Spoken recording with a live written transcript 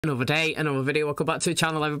Another day, another video. Welcome back to the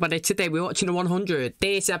channel, everybody. Today we're watching the 100.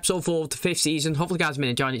 This is episode 4 of the 5th season. Hopefully you guys have been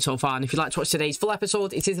enjoying it so far, and if you'd like to watch today's full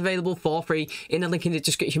episode, it is available for free in the link in the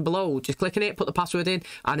description below. Just click on it, put the password in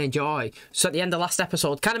and enjoy. So at the end of last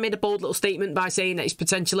episode, kind of made a bold little statement by saying that it's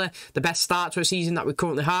potentially the best start to a season that we've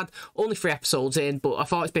currently had. Only 3 episodes in, but I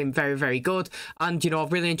thought it's been very, very good, and you know,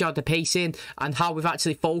 I've really enjoyed the pacing and how we've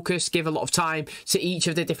actually focused, give a lot of time to each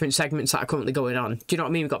of the different segments that are currently going on. Do you know what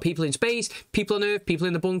I mean? We've got people in space, people on Earth, people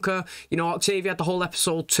in the bunker. You know, OCTAVIA had the whole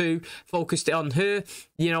episode 2 focused on her.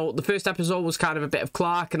 You know, the first episode was kind of a bit of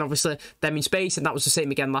Clark and obviously them in space, and that was the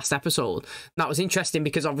same again last episode. And that was interesting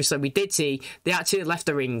because obviously we did see they actually left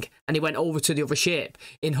the ring and they went over to the other ship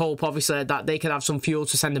in hope obviously that they could have some fuel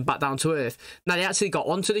to send them back down to Earth. Now they actually got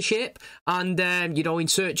onto the ship and you know, in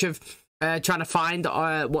search of trying to find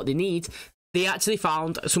what they need. They actually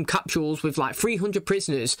found some capsules with like 300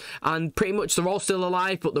 prisoners, and pretty much they're all still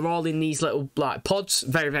alive, but they're all in these little like pods.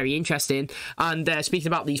 Very, very interesting. And speaking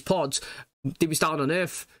about these pods, they was down on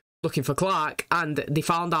Earth looking for Clark, and they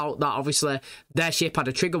found out that obviously their ship had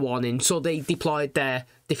a trigger warning, so they deployed their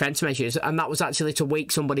defense measures, and that was actually to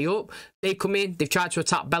wake somebody up. They've come in, they've tried to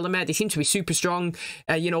attack Bellamy. They seem to be super strong.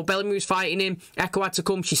 You know, Bellamy was fighting him, Echo had to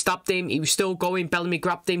come, she stabbed him, he was still going, Bellamy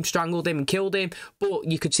grabbed him, strangled him and killed him, but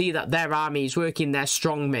you could see that their army is working, they're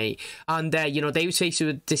strong, mate. And you know, they was faced with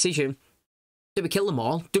a decision. Do we kill them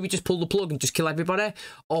all? Do we just pull the plug and just kill everybody?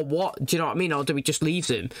 Or what? Do you know what I mean? Or do we just leave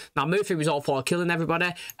them? Now, Murphy was all for killing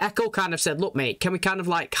everybody. Echo kind of said, look, mate, can we kind of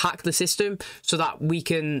like hack the system so that we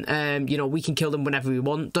can, you know, we can kill them whenever we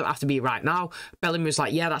want? Don't have to be right now. Bellamy was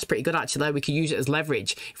like, yeah, that's pretty good, actually. We can use it as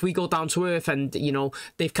leverage. If we go down to Earth and, you know,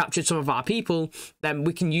 they've captured some of our people, then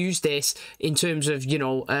we can use this in terms of, you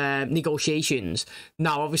know, negotiations.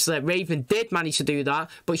 Now, obviously, Raven did manage to do that,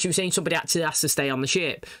 but she was saying somebody actually has to stay on the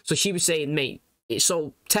ship. So she was saying, mate, it's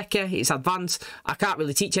so techy, it's advanced, I can't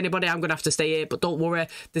really teach anybody, I'm going to have to stay here, but don't worry,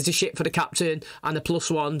 there's a ship for the captain and a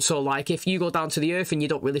 +1, so like if you go down to the Earth and you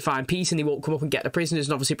don't really find peace and he won't come up and get the prisoners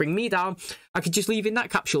and obviously bring me down, I could just leave in that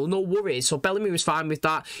capsule, no worries. So Bellamy was fine with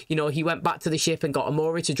that. You know, he went back to the ship and got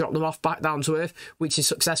Amori to drop them off back down to Earth, which is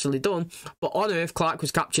successfully done. But on Earth, Clark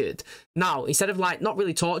was captured. Now, instead of like not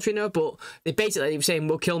really torturing her, but they were saying,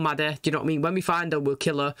 we'll kill Maddie, do you know what I mean? When we find her, we'll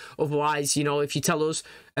kill her, otherwise, you know, if you tell us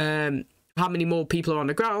how many more people are on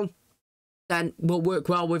the ground, then we'll work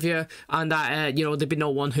well with you, and that you know, there'd be no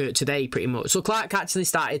one hurt today, pretty much. So Clark actually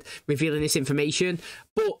started revealing this information,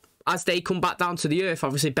 but as they come back down to the Earth,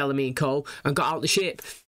 obviously Bellamy and Cole, and got out the ship,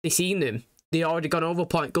 they seen them. They already gone over,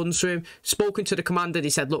 point guns to him, spoken to the commander. They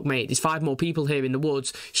said, look, mate, there's 5 more people here in the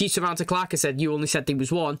woods. She turned around to Clark and said, you only said there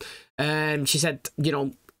was 1. She said, you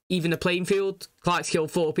know, even the playing field, Clark's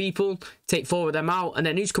killed 4 people, take 4 of them out, and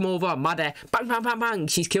then who's come over? Maddie, bang, bang, bang, bang,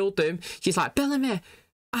 she's killed them. She's like, Bellamy,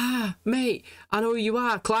 mate, I know who you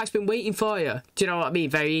are, Clark's been waiting for you. Do you know what I mean?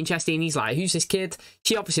 Very interesting. He's like, who's this kid?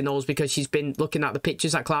 She obviously knows because she's been looking at the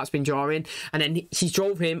pictures that Clark's been drawing, and then she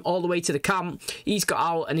drove him all the way to the camp. He's got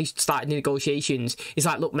out and he's started negotiations. He's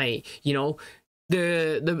like, look, mate, you know,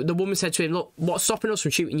 the woman said to him, look, what's stopping us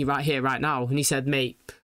from shooting you right here, right now? And he said, mate,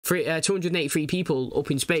 283 people up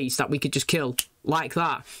in space that we could just kill like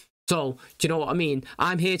that. So, do you know what I mean?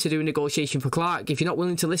 I'm here to do a negotiation for Clark. If you're not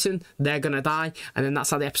willing to listen, they're going to die. And then that's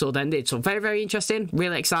how the episode ended. So, very, very interesting.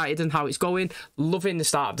 Really excited and how it's going. Loving the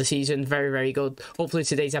start of the season. Very, very good. Hopefully,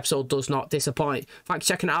 today's episode does not disappoint. Thanks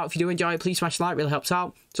for checking it out. If you do enjoy it, please smash the like. Really helps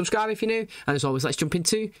out. Subscribe if you're new. And as always, let's jump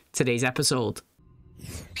into today's episode.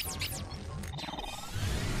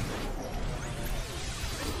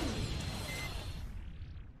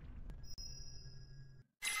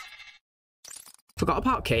 Forgot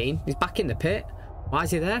about Kane. He's back in the pit. Why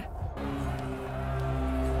is he there?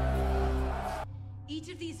 Each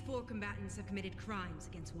of these 4 combatants have committed crimes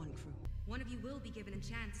against WONKRU. One of you will be given a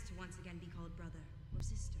chance to once again be called brother or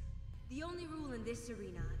sister. The only rule in this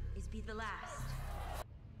arena is be the last.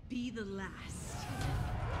 Be the last.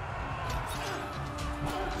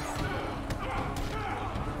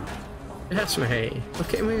 Yes, mate.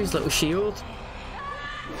 Look at him with his little shield.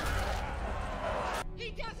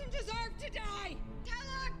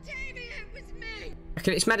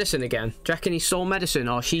 Reckon it's medicine again? Do you reckon he stole medicine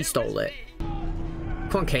or she stole it?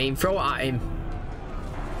 Come on, Kane, throw it at him.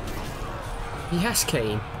 Yes,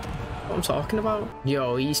 Kane. What I'm talking about?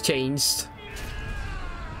 Yo, he's changed.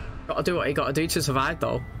 Gotta do what he gotta do to survive,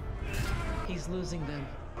 though. He's losing them.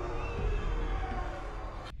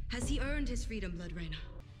 Has he earned his freedom, Blood Raina?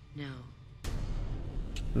 No.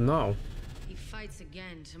 No. He fights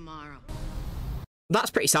again tomorrow. That's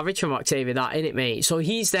pretty savage from OCTAVIA, that, isn't it, mate? So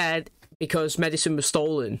he's there because medicine was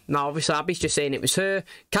stolen. Now, obviously, Abby's just saying it was her.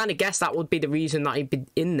 Kind of guess that would be the reason that he'd be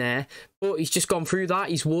in there. But he's just gone through that.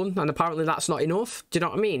 He's won. And apparently that's not enough. Do you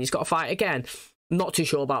know what I mean? He's got to fight again. I'm not too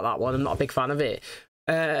sure about that one. I'm not a big fan of it.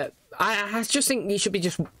 I just think you should be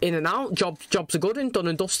just in and out. Jobs are good and done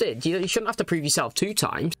and dusted. You shouldn't have to prove yourself 2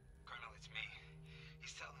 times. Colonel, it's me.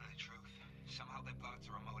 He's telling the truth. Somehow they blocked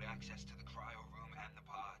the remote access to the cryo room and the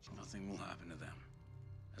pods. Nothing will happen to them.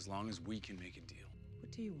 As long as we can make a deal.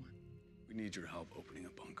 What do you want? We need your help opening a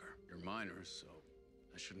bunker. You're minors, so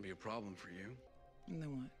that shouldn't be a problem for you. And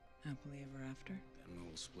then what? Happily ever after? Then we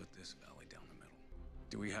will split this valley down the middle.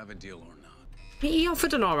 Do we have a deal or not? He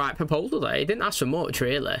offered an alright proposal there. He didn't ask for much,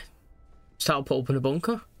 really. Just help open a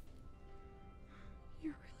bunker.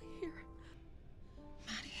 You're really here.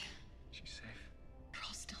 Maddie. She's safe. They're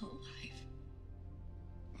all still alive.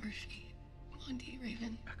 Murphy, Blondie,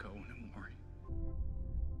 Raven. Echo and Enquiry.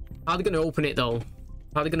 How are they going to open it, though?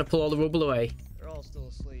 How are they going to pull all the rubble away? They're all still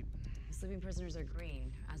asleep. The sleeping prisoners are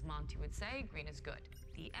green. As Monty would say, green is good.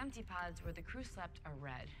 The empty pods where the crew slept are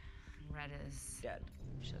red. Red is... Dead.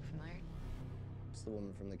 She look familiar? It's the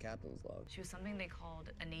woman from the captain's log. She was something they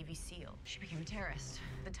called a Navy SEAL. She became a terrorist.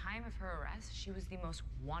 At the time of her arrest, she was the most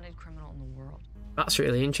wanted criminal in the world. That's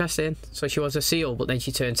really interesting. So she was a SEAL, but then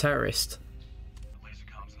she turned terrorist. The laser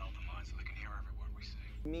comms and all the lines so they can hear every word we say.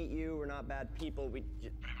 Meet you, we're not bad people, we Raven,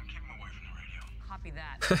 keep him away from the radio. Copy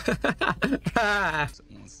that.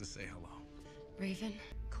 Someone wants to say hello. Raven?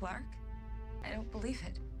 Clark? I don't believe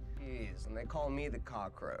it. Jeez, and they call me the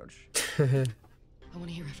cockroach. I want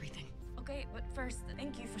to hear everything. Okay, but first,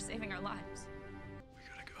 thank you for saving our lives. We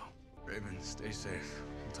gotta go. Raven, stay safe.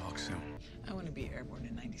 We'll talk soon. I want to be airborne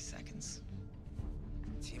in 90 seconds.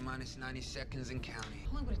 T-minus 90 seconds and counting.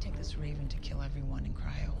 How long would it take this Raven to kill everyone in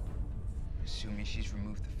cryo? Assuming she's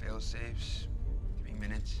removed the fail-safes. 3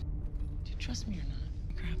 minutes. Do you trust me or not?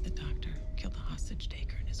 Grab the doctor, kill the hostage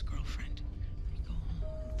taker and his girlfriend. Then go home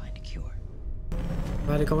and find a cure.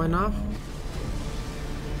 Where are they going now?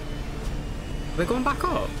 Are they going back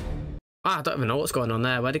up? Ah, I don't even know what's going on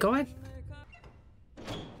there. Where are they going?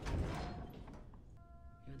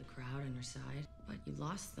 You're the crowd on your side, but you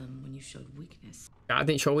lost them when you showed weakness. I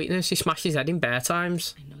didn't show weakness. He smashed his head in bare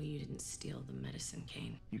times. I know you didn't steal the medicine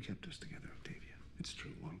cane. You kept us together, Octavia. It's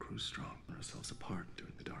true, WONKRU's strong. We're ourselves apart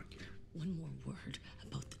during the dark year. One more word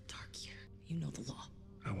about the dark year. You know the law.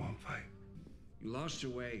 I won't fight. You lost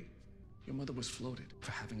your way. Your mother was floated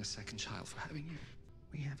for having a second child, for having you.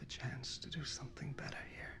 We have a chance to do something better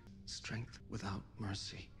here. Strength without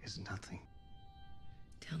mercy is nothing.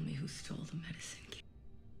 Tell me who stole the medicine cane.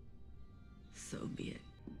 So be it.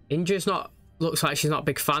 Indra's not... Looks like she's not a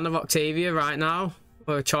big fan of Octavia right now.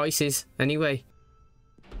 Or her choices, anyway.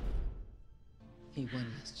 He won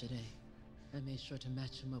yesterday. I made sure to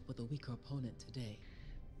match him up with a weaker opponent today.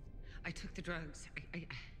 I took the drugs.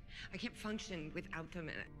 I can't function without them.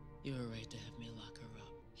 You were right to have me lock her up.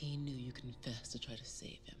 He knew you confessed to try to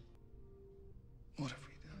save him. What have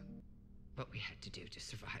we done? What we had to do to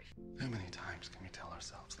survive. How many times can we tell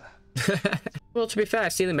ourselves that? Well, to be fair,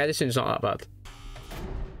 stealing medicine's not that bad.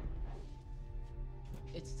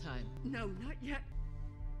 It's time. No, not yet.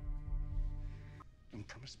 And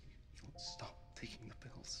promise me you won't stop taking the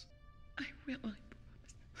pills. I will.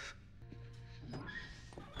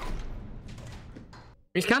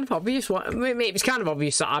 It's kind of obvious. It was kind of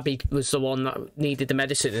obvious that Abby was the one that needed the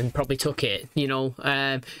medicine and probably took it. You know,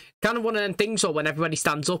 kind of one of them things. Or when everybody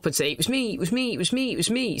stands up and say it was me, it was me, it was me, it was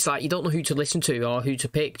me. It's like you don't know who to listen to or who to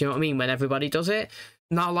pick. Do you know what I mean? When everybody does it.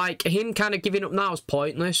 Now, like him kind of giving up now is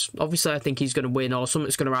pointless. Obviously, I think he's going to win or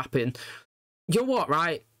something's going to happen. You know what?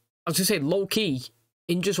 Right? I was going to say low key.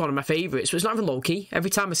 Indra's one of my favourites, but it's not even low key. Every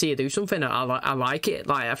time I see her do something, I like it.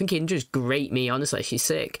 Like I think Indra's great. Me, honestly, she's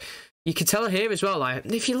sick. You can tell her here as well, like,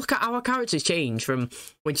 if you look at how her character's changed from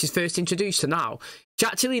when she's first introduced to now, she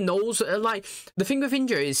actually knows, like, the thing with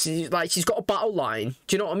Indra is, like, she's got a battle line,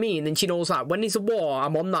 do you know what I mean? And she knows that when there's a war,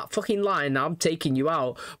 I'm on that fucking line, I'm taking you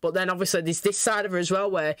out. But then, obviously, there's this side of her as well,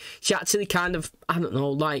 where she actually kind of, I don't know,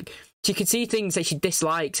 like, she can see things that she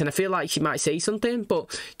dislikes, and I feel like she might say something,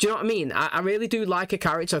 but do you know what I mean? I really do like her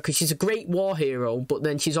character, because she's a great war hero, but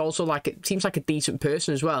then she's also, like, it seems like a decent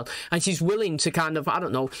person as well, and she's willing to kind of, I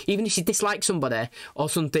don't know, even if she dislikes somebody or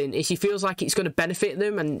something, if she feels like it's going to benefit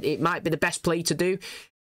them, and it might be the best play to do,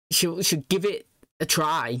 she'll give it a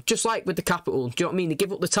try, just like with the Capitol. Do you know what I mean? They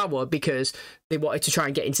give up the tower because they wanted to try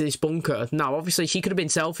and get into this bunker. Now, obviously, she could have been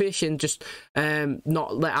selfish and just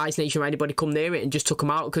not let Ice Nation or anybody come near it and just took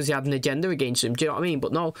them out because he had an agenda against him. Do you know what I mean?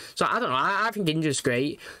 But no. So, I don't know. I think Indra's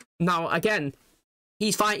great. Now, again,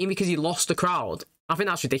 he's fighting because he lost the crowd. I think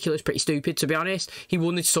that's ridiculous, pretty stupid, to be honest. He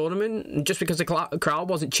won this tournament, and just because the crowd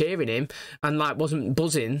wasn't cheering him and, like, wasn't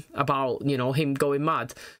buzzing about, you know, him going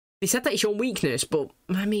mad. They said that he's showing weakness, but,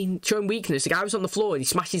 I mean, showing weakness, the guy was on the floor and he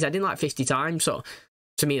smashed his head in like 50 times, so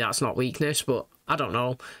to me that's not weakness, but I don't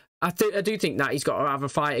know. I do think that he's got to have a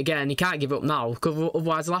fight again. He can't give up now, because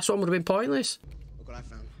otherwise the last one would have been pointless. Look what I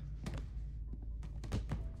found.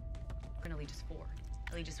 For an Aegis 4.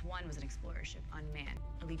 Aegis 1 was an explorer ship, unmanned.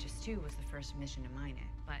 Aegis 2 was the first mission to mine it,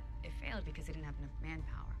 but it failed because it didn't have enough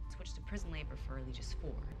manpower. Switched to prison labor for Aegis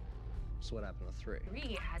 4. So what happened to 3?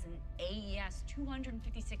 3 has an AES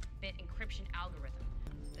 256-bit encryption algorithm.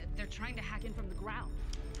 They're trying to hack in from the ground.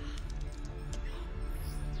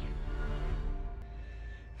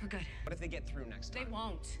 We're good. What if they get through next time? They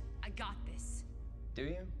won't. I got this. Do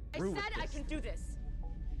you? I said I can do this.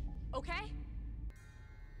 Okay?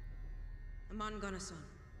 Amon Gunnason.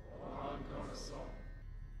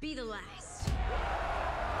 Be the last.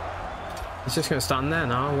 He's just going to stand there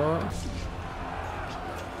now, what?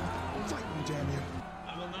 Fight me, damn you.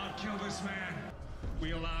 I will not kill this man.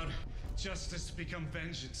 We allowed justice to become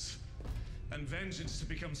vengeance, and vengeance to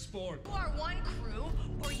become sport. You are WONKRU,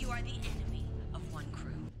 or you are the enemy of WONKRU.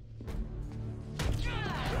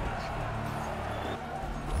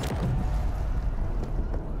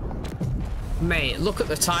 Mate, look at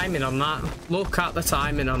the timing on that. Look at the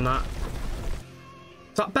timing on that.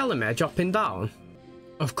 Is that Bellamy dropping down?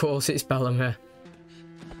 Of course it's Bellamy.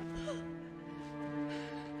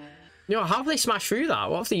 Yo, how have they smashed through that?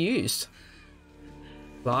 What have they used?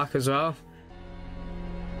 Clark as well.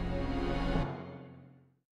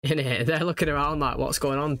 Innit? They're looking around like, what's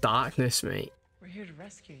going on? Darkness, mate. We're here to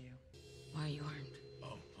rescue you. Why are you armed?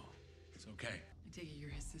 Oh, it's okay. I take it you're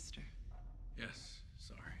his sister. Yes,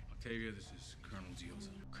 sorry. Octavia, this is Colonel Dios.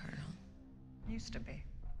 Colonel. Used to be.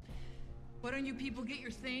 Why don't you people get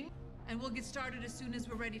your thing, and we'll get started as soon as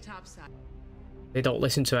we're ready topside. They don't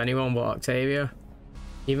listen to anyone but Octavia.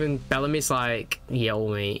 Even Bellamy's like, yo,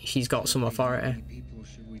 mate, she's got some authority. How many people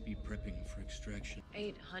should we be prepping for extraction?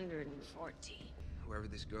 814. Whoever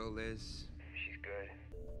this girl is, she's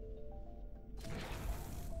good.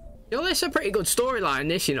 Yo, this is a pretty good storyline,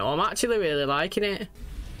 this, you know. I'm actually really liking it.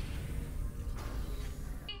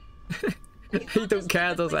 He don't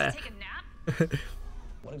care, does he?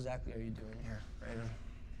 What exactly are you doing here, Raven?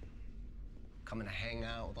 Coming to hang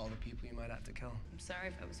out with all the people you might have to kill? I'm sorry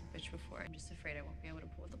if I was a bitch before. I'm just afraid I won't be able to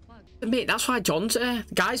pull the plug. Mate, that's why John's there.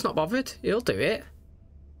 The guy's not bothered. He'll do it.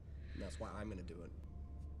 And that's why I'm gonna do it.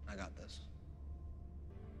 I got this.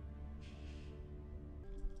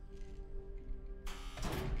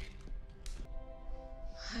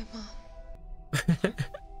 Hi, Mom.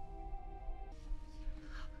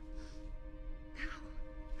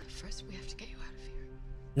 First, we have to get you out of here.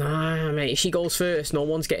 Nah, mate, if she goes first, no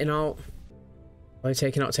one's getting out. We're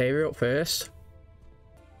taking Octavia up first.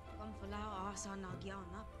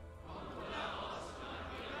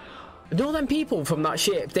 No, them people from that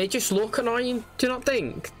ship, they just look annoying. Do you not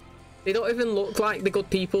think? They don't even look like the good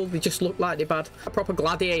people. They just look like they're bad. A proper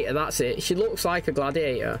gladiator, that's it. She looks like a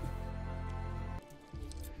gladiator.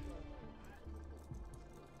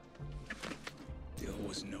 Deal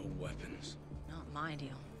was no weapons. Not my deal.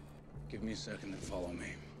 Give me a second and follow me.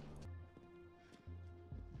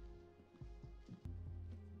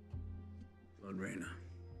 Blood Reina,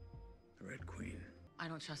 the Red Queen. I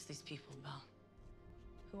don't trust these people, Belle.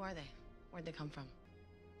 Who are they? Where'd they come from?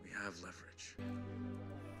 We have leverage.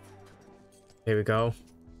 Here we go.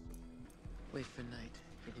 Wait for night.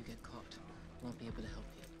 If you get caught, won't be able to help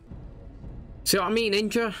you. See what I mean,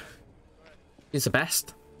 Ninja? He's the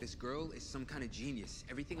best. This girl is some kind of genius.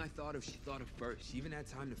 Everything I thought of, she thought of first. She even had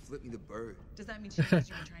time to flip me the bird. Does that mean she knows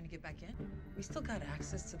you were trying to get back in? We still got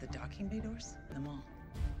access to the docking bay doors in the mall.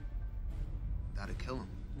 Gotta kill him.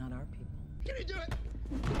 Not our people. Can you do it?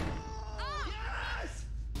 Yes!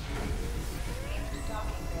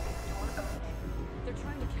 They're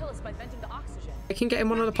trying to kill us by venting the oxygen. I can get in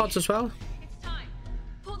one of the pods as well. It's time.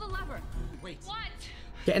 Pull the lever. Wait. What?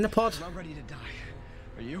 Get in the pod. I'm not ready to die.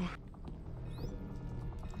 Are you?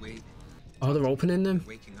 Wait. Oh, they're opening them.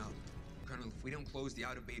 Waking up. Colonel, if we don't close the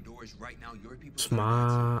outer bay doors right now, your people...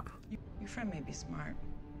 Smart. Your friend may be smart,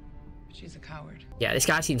 but she's a coward. Yeah, this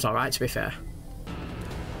guy seems alright, to be fair.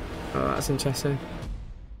 Oh, that's interesting.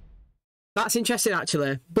 That's interesting,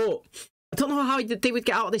 actually. But I don't know how they would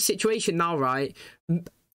get out of this situation now, right?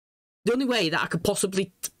 The only way that I could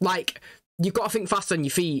possibly, like, you've got to think fast on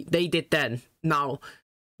your feet. They did then. Now,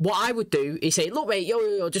 what I would do is say, look, mate,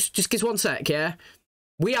 yo, just give us 1 sec, yeah?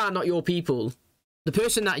 We are not your people. The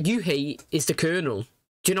person that you hate is the Colonel.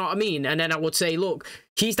 Do you know what I mean? And then I would say, look,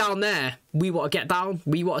 she's down there. We want to get down.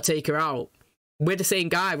 We want to take her out. we're the same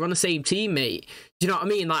guy, we're on the same team, mate. Do you know what I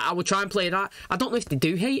mean? Like, I would try and play that. I don't know if they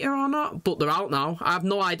do hate her or not, but they're out now. I have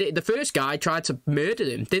no idea. The first guy tried to murder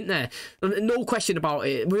him, didn't they? No question about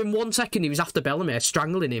it. Within 1 second, he was after Bellamy,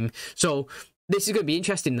 strangling him. So, this is going to be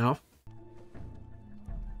interesting now.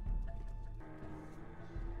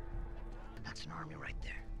 That's an army right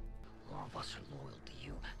there. More of us are loyal to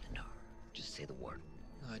you than her. Just say the word.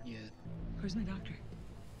 Not yet. Where's my doctor?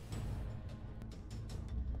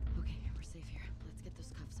 Okay, we're safe here. Let's get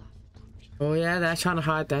those cuffs off. Oh, yeah, they're trying to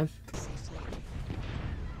hide them.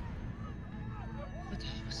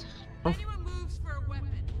 Oh. If anyone moves for a weapon,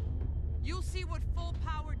 you'll see what full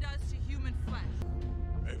power does to human flesh.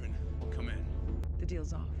 Raven, come in. The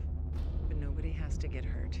deal's off, but nobody has to get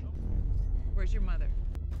hurt. Where's your mother?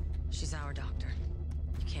 She's our doctor.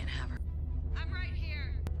 You can't have her. I'm right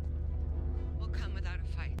here. We'll come without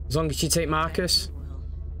a fight. As long as you take Marcus.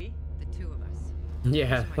 The two of us.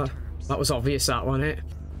 Yeah, that was obvious, that wasn't it?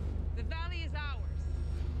 The valley is ours.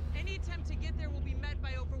 Any attempt to get there will be met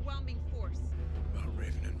by overwhelming force. About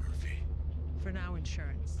Raven and Murphy. For now,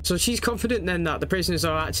 insurance. So she's confident then that the prisoners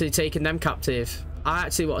are actually taking them captive. I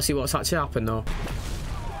actually want to see what's actually happened though.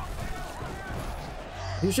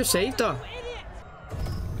 Who's just saved her?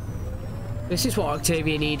 This is what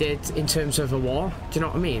Octavia needed in terms of a war. Do you know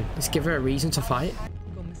what I mean? Let's give her a reason to fight.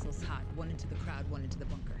 Go missiles hot. One into the crowd, one into the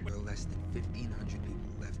bunker. There are less than 1,500 people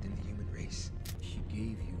left in the human race. She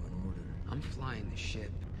gave you an order. I'm flying the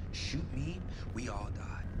ship. Shoot me, we all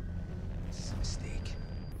die. It's a mistake.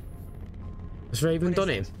 Has Raven done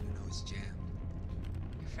him? You know it's jammed.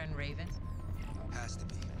 Your friend Raven? Has to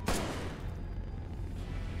be.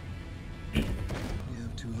 We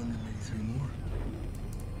have 283 more.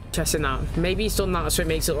 Testing that. Maybe he's done that so it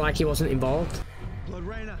makes it look like he wasn't involved. Blood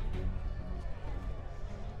Raina.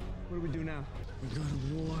 What do we do now? We go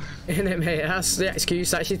to war. Innit, mate? That's the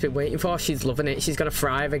excuse that she's been waiting for. She's loving it. She's gonna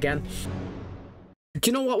thrive again. Do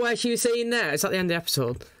you know what where she was saying there? It's at the end of the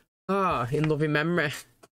episode. Ah, in loving memory.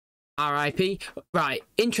 R.I.P. Right,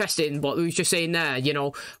 interesting what we was just saying there, you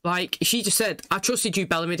know, like, she just said, I trusted you,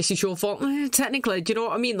 Bellamy, this is your fault. Technically, do you know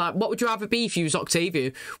what I mean? Like, what would you rather be if you was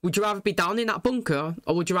Octavia? Would you rather be down in that bunker,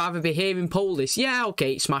 or would you rather be here in Polis? Yeah,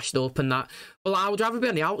 okay, it's smashed up and that, but like, I would rather be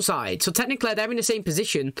on the outside. So technically, they're in the same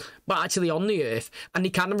position, but actually on the Earth, and they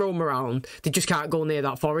can roam around. They just can't go near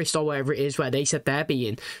that forest or wherever it is where they said they're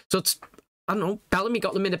being. So it's, I don't know, Bellamy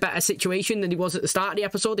got them in a better situation than he was at the start of the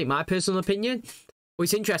episode, in my personal opinion. Well,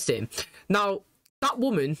 it's interesting. Now, that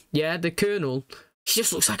woman, yeah, the colonel, she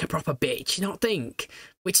just looks like a proper bitch, you don't think?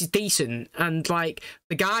 Which is decent. And, like,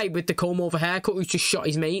 the guy with the comb-over haircut who's just shot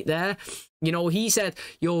his mate there, you know, he said,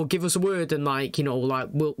 yo, give us a word and, like, you know, like,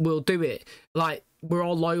 we'll do it. Like, we're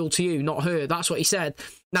all loyal to you, not her. That's what he said.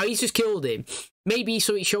 Now, he's just killed him. Maybe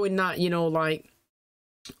so it's showing that, you know, like,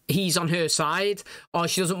 he's on her side, or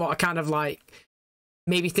she doesn't want to kind of, like,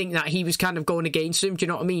 maybe think that he was kind of going against him, do you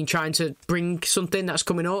know what I mean? Trying to bring something that's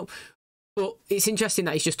coming up. But it's interesting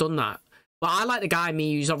that he's just done that. But I like the guy,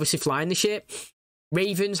 who's obviously flying the ship.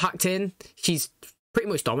 Raven's hacked in. She's pretty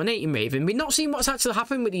much dominating Raven. We've not seen what's actually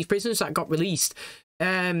happened with these prisoners that got released.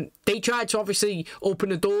 They tried to obviously open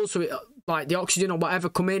the doors so it, like the oxygen or whatever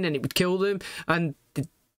come in and it would kill them. And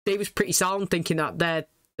they was pretty sound thinking that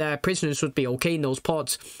their prisoners would be okay in those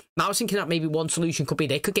pods. And I was thinking that maybe one solution could be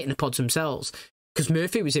they could get in the pods themselves. Because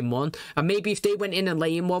Murphy was in one, and maybe if they went in and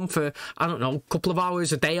lay in one for, I don't know, a couple of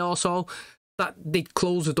hours a day or so, that they'd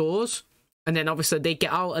close the doors, and then obviously they'd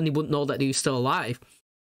get out and they wouldn't know that he was still alive.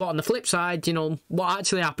 But on the flip side, you know, what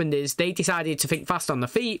actually happened is they decided to think fast on their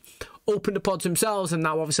feet, open the pods themselves, and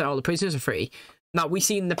now obviously all the prisoners are free. Now, we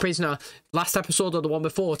seen the prisoner, last episode or the one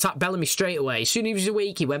before, attack Bellamy straight away. As soon as he was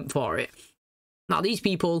awake, he went for it. Now, these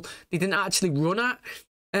people, they didn't actually run at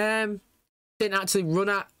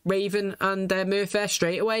Raven and Murphy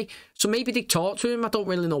straight away. So maybe they talked to him. I don't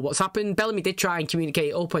really know what's happened. Bellamy did try and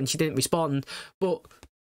communicate up and she didn't respond. But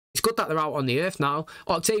it's good that they're out on the Earth now.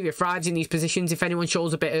 Octavia thrives in these positions. If anyone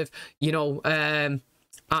shows a bit of, you know, I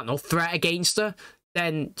don't know, threat against her,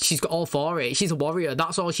 then she's got all for it. She's a warrior.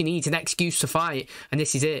 That's all she needs, an excuse to fight. And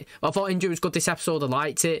this is it. I thought Indra was good this episode. I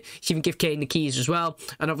liked it. She even gave Kane the keys as well.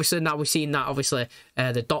 And obviously now we're seeing that, obviously,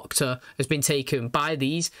 the doctor has been taken by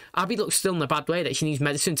these. Abby looks still in a bad way, that she needs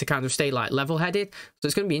medicine to kind of stay, like, level-headed. So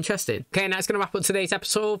it's going to be interesting. Okay, and that's going to wrap up today's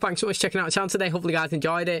episode. Thanks so much for checking out the channel today. Hopefully you guys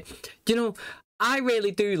enjoyed it. You know, I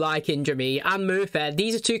really do like Indra and Murphy.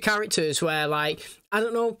 These are two characters where, like, I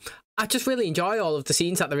don't know, I just really enjoy all of the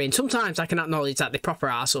scenes that they're in. Sometimes I can acknowledge that they're proper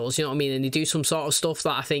assholes, you know what I mean? And they do some sort of stuff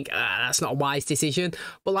that I think, that's not a wise decision.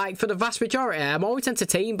 But, like, for the vast majority, I'm always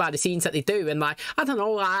entertained by the scenes that they do. And, like, I don't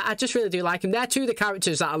know, I just really do like them. They're two of the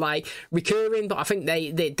characters that are, like, recurring, but I think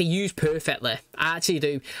they use perfectly. I actually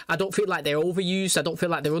do. I don't feel like they're overused. I don't feel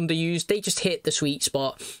like they're underused. They just hit the sweet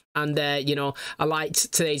spot. And, you know, I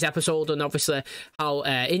liked today's episode and obviously how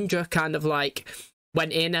Indra kind of, like,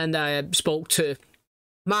 went in and spoke to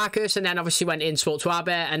Marcus, and then obviously went in, spoke to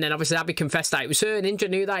Abby, and then obviously Abby confessed that it was her, and Indra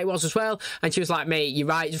knew that it was as well, and she was like, mate, you're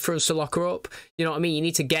right for us to lock her up, you know what I mean? You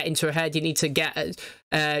need to get into her head, you need to get,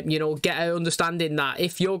 you know, get her understanding that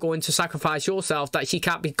if you're going to sacrifice yourself, that she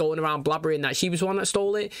can't be going around blabbering that she was the one that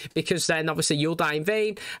stole it, because then obviously you'll die in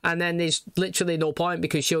vain, and then there's literally no point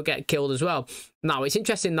because she'll get killed as well. Now, it's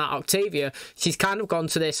interesting that Octavia, she's kind of gone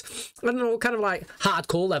to this, I don't know, kind of like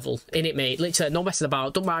hardcore level in it, mate. Literally, no messing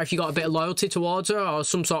about. Don't matter if you got a bit of loyalty towards her or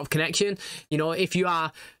some sort of connection. You know, if you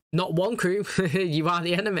are not WONKRU, you are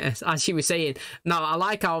the enemy, as she was saying. Now, I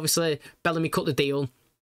like how, obviously, Bellamy cut the deal.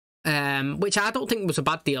 Which I don't think was a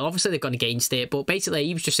bad deal. Obviously they've gone against it, but basically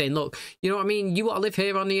he was just saying, look, you know what I mean, you want to live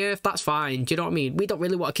here on the earth, that's fine, do you know what I mean? We don't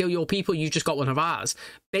really want to kill your people, you just got one of ours.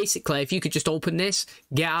 Basically, if you could just open this,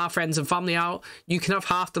 get our friends and family out, you can have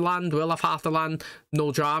half the land, we'll have half the land,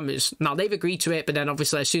 no dramas. Now they've agreed to it, but then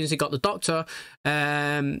obviously as soon as they got the doctor,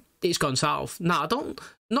 it's gone south. Now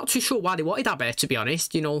not too sure why they wanted Abby, to be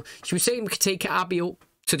honest. You know, she was saying we could take Abby up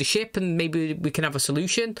to the ship and maybe we can have a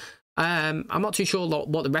solution. I'm not too sure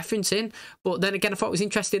what they're referencing, but then again I thought it was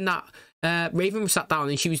interesting that Raven was sat down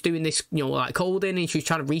and she was doing this, you know, like coding, and she was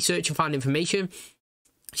trying to research and find information.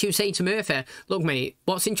 She was saying to Murphy, look mate,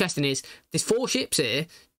 what's interesting is there's 4 ships here,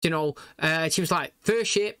 you know. She was like, first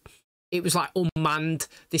ship, it was like unmanned,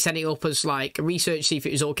 they sent it up as like a research, see if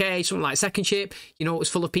it was okay. Something like second ship, you know, it was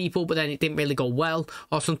full of people but then it didn't really go well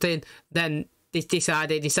or something. Then they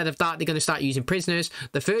decided instead of that they're going to start using prisoners.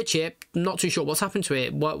 The third ship, not too sure what's happened to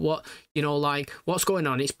it, what you know, like what's going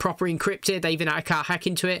on. It's proper encrypted, they even had a car hack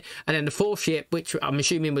into it. And then the 4th ship, which I'm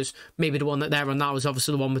assuming was maybe the one that they're on now, is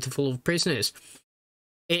obviously the one with the full of prisoners.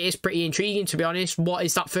 It is pretty intriguing, to be honest. What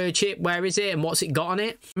is that 3rd ship? Where is it? And what's it got on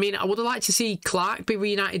it? I mean, I would have liked to see Clark be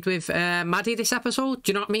reunited with Maddie this episode.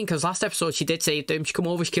 Do you know what I mean? Because last episode she did save them. She come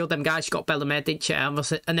over, she killed them guys, she got Bellamy, didn't she? And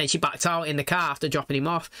then she backed out in the car after dropping him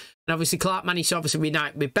off. And obviously Clark managed to obviously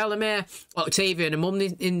reunite with Bellamy, Octavia and her mum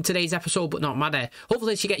in today's episode, but not Maddie.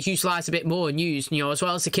 Hopefully she gets utilised a bit more and used, you know, as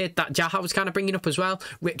well as the kid that Jaha was kind of bringing up as well.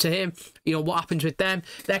 Rip to him. You know, what happens with them?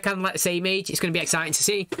 They're kind of like the same age. It's going to be exciting to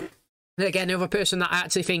see. And again, another person that I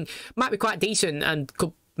actually think might be quite decent and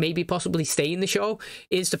could maybe possibly stay in the show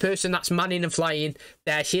is the person that's manning and flying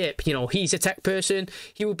their ship. You know, he's a tech person.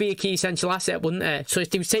 He would be a key essential asset, wouldn't he? So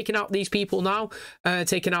if he was taking out these people now,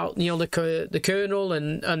 taking out, you know, the colonel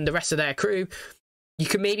and the rest of their crew, you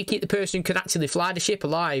could maybe keep the person who could actually fly the ship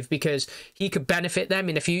alive, because he could benefit them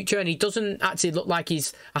in the future. And he doesn't actually look like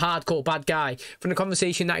he's a hardcore bad guy. From the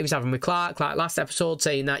conversation that he was having with Clark, like last episode,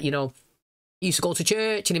 saying that, you know, he used to go to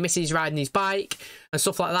church and he misses riding his bike and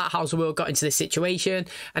stuff like that. How's the world got into this situation?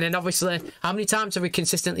 And then obviously, how many times have we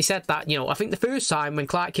consistently said that? You know, I think the first time when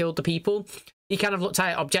Clark killed the people, he kind of looked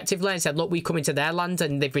at it objectively and said, look, we come into their land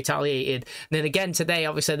and they've retaliated. And then again today,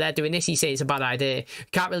 obviously they're doing this. He says it's a bad idea.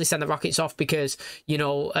 Can't really send the rockets off because, you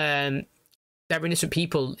know, they're innocent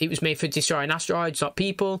people. It was made for destroying asteroids, not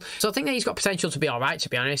people. So I think that he's got potential to be all right, to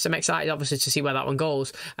be honest. I'm excited, obviously, to see where that one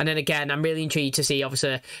goes. And then again, I'm really intrigued to see,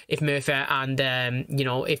 obviously, if Murphy and, you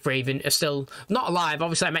know, if Raven are still not alive.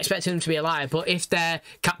 Obviously, I'm expecting them to be alive, but if they're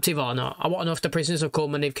captive or not. I want to know if the prisoners have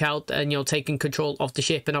come and they've held and, you know, taken control of the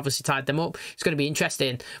ship and obviously tied them up. It's going to be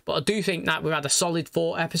interesting. But I do think that we've had a solid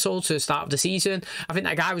 4 episodes to the start of the season. I think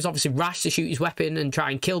that guy was obviously rash to shoot his weapon and try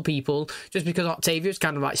and kill people just because Octavia was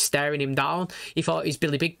kind of like staring him down. He thought he's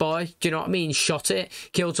Billy Big Boy, do you know what I mean? Shot it,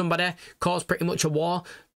 killed somebody, caused pretty much a war.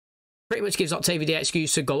 Pretty much gives Octavia the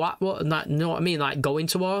excuse to go at war, and that, you know what I mean? Like, go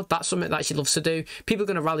into war. That's something that she loves to do. People are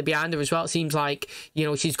going to rally behind her as well. It seems like, you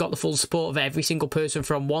know, she's got the full support of every single person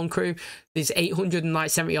from WONKRU. There's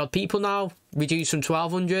 870 odd people now, reduced from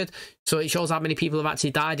 1,200. So it shows how many people have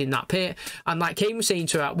actually died in that pit. And like Kane was saying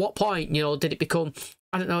to her, at what point, you know, did it become,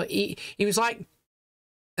 I don't know, he was like,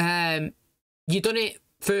 you done it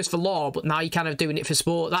first for law, but now you're kind of doing it for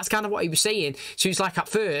sport. That's kind of what he was saying. So he's like, at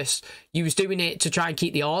first you was doing it to try and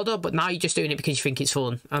keep the order, but now you're just doing it because you think it's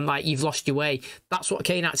fun and like you've lost your way. That's what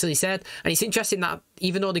Kane actually said. And it's interesting that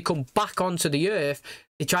even though they come back onto the earth,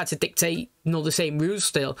 they tried to dictate, you know, the same rules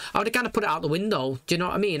still. I would have kind of put it out the window. Do you know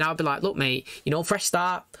what I mean? I'd be like, look mate, you know, fresh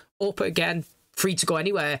start, up again, free to go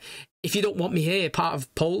anywhere. If you don't want me here, part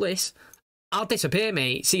of Polis, I'll disappear,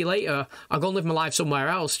 mate. See you later. I'll go and live my life somewhere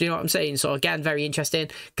else. Do you know what I'm saying? So again, very interesting.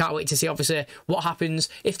 Can't wait to see, obviously, what happens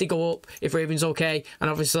if they go up, if Raven's okay, and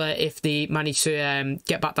obviously if they manage to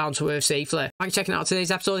get back down to Earth safely. Thanks for checking out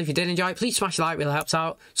today's episode. If you did enjoy it, please smash the like, really helps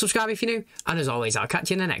out. Subscribe if you're new, and as always, I'll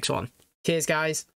catch you in the next one. Cheers, guys.